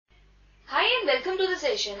welcome to the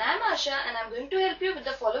session. I am Asha and I am going to help you with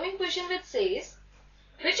the following question, which says,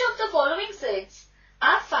 which of the following sets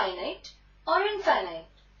are finite or infinite?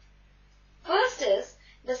 First is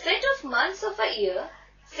the set of months of a year.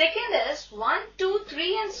 Second is 1, 2,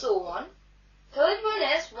 3 and so on. Third one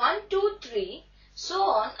is 1, 2, 3, so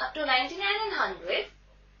on up to 99 and 100.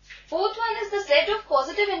 Fourth one is the set of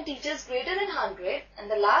positive integers greater than 100. And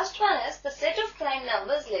the last one is the set of prime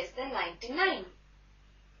numbers less than 99.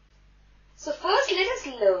 So first let us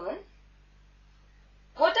learn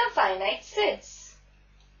what are finite sets.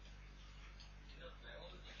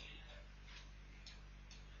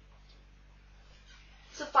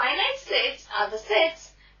 So finite sets are the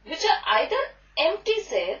sets which are either empty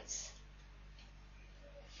sets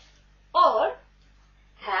or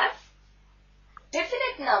have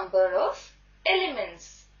definite number of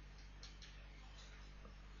elements.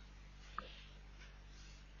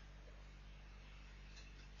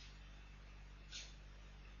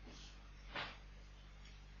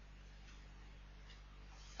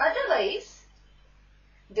 Otherwise,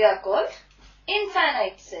 they are called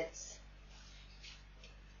infinite sets.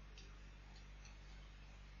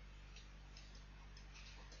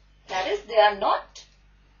 That is, they are not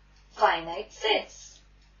finite sets.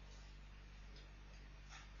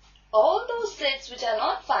 All those sets which are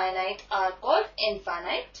not finite are called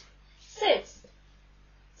infinite sets.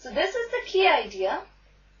 So this is the key idea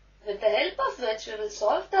with the help of which we will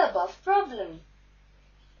solve the above problem.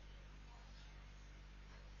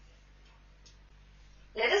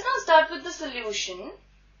 Let us now start with the solution,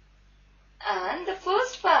 and the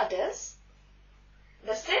first part is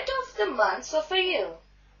the set of the months of a year.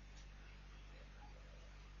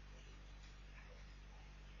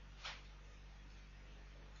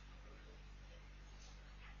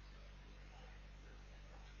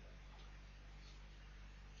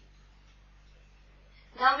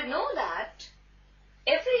 Now we know that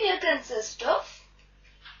every year consists of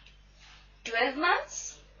 12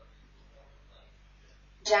 months,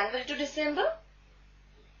 January to December.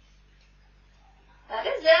 That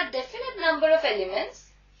is, there are definite number of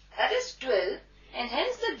elements, that is 12, and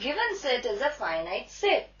hence the given set is a finite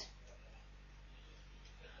set.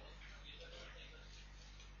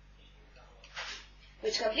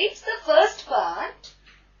 Which completes the first part.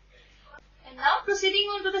 And now proceeding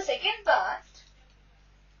on to the second part,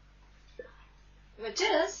 which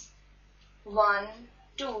is 1,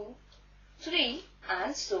 2, 3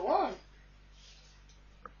 and so on.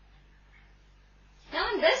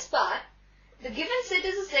 Now in this part, the given set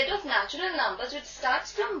is a set of natural numbers which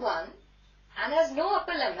starts from 1 and has no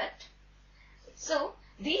upper limit. So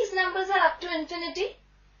these numbers are up to infinity.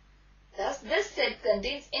 Thus this set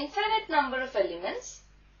contains infinite number of elements,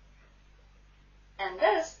 and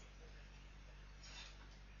thus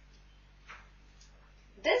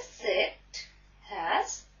this set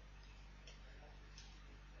has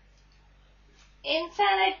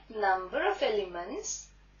infinite number of elements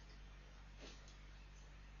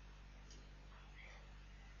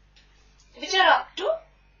which are up to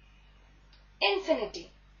infinity,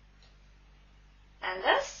 and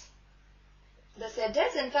thus the set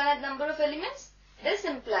has infinite number of elements. This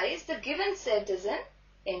implies the given set is an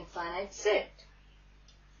infinite set.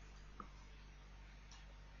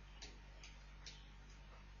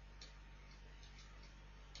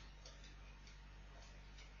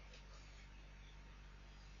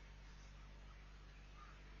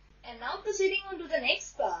 And now proceeding on to the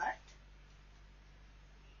next part,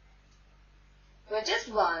 which is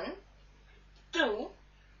 1, 2,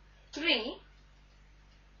 3,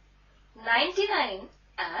 99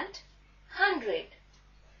 and 100.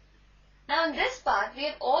 Now in this part we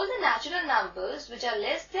have all the natural numbers which are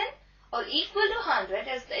less than or equal to 100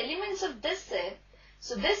 as the elements of this set.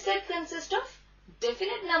 So this set consists of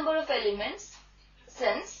definite number of elements,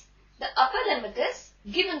 since the upper limit is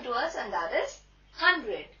given to us, and that is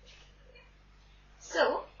 100.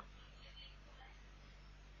 So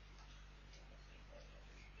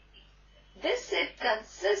this set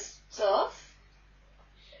consists of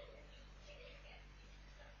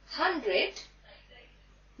 100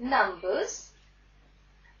 numbers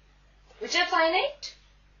which are finite,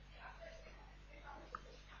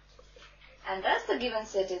 and thus the given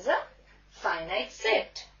set is a finite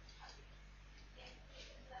set.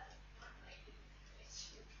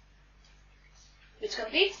 Which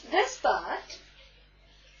completes this part.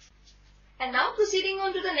 And now proceeding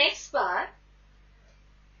on to the next part,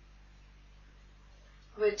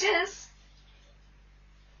 which is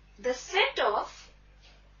the set of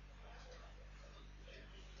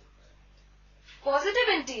positive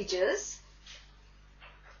integers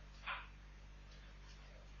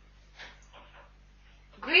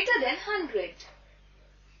greater than 100.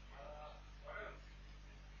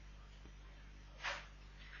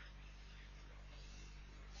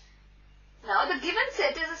 Now the given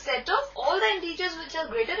set is a set of all the integers which are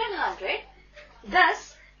greater than 100.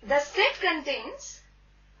 Thus, the set contains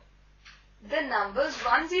the numbers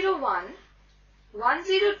 101,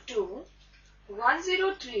 102,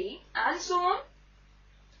 103 and so on.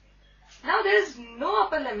 Now there is no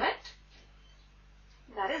upper limit,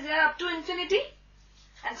 that is, they are up to infinity,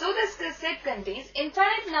 and so this set contains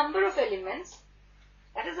infinite number of elements,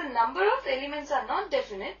 that is, the number of elements are not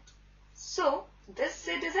definite, so this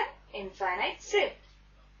set is an infinite set.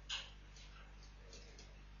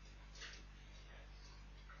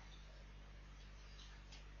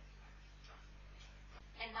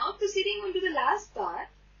 And now proceeding on to the last part,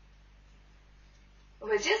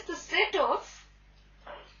 which is the set of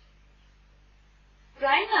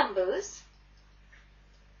prime numbers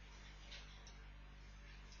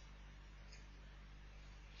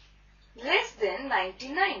less than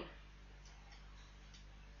 99.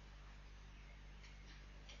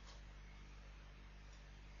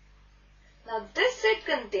 Now this set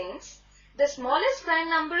contains the smallest prime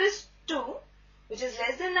number is 2, which is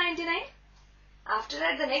less than 99. After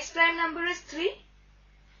that the next prime number is 3.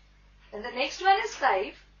 Then the next one is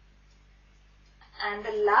 5. And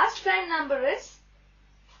the last prime number is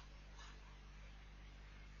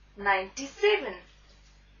 97.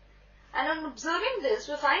 And on observing this,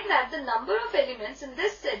 we find that the number of elements in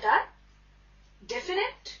this set are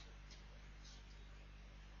definite.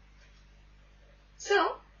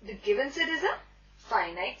 So, the given set is a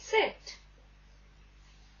finite set.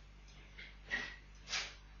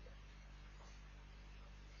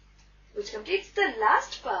 Which completes the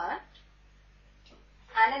last part.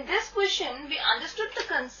 And in this question, we understood the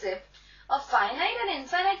concept of finite and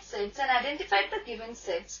infinite sets and identified the given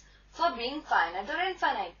sets for being finite or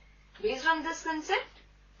infinite. Based on this concept,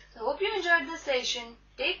 I hope you enjoyed this session.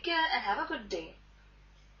 Take care and have a good day.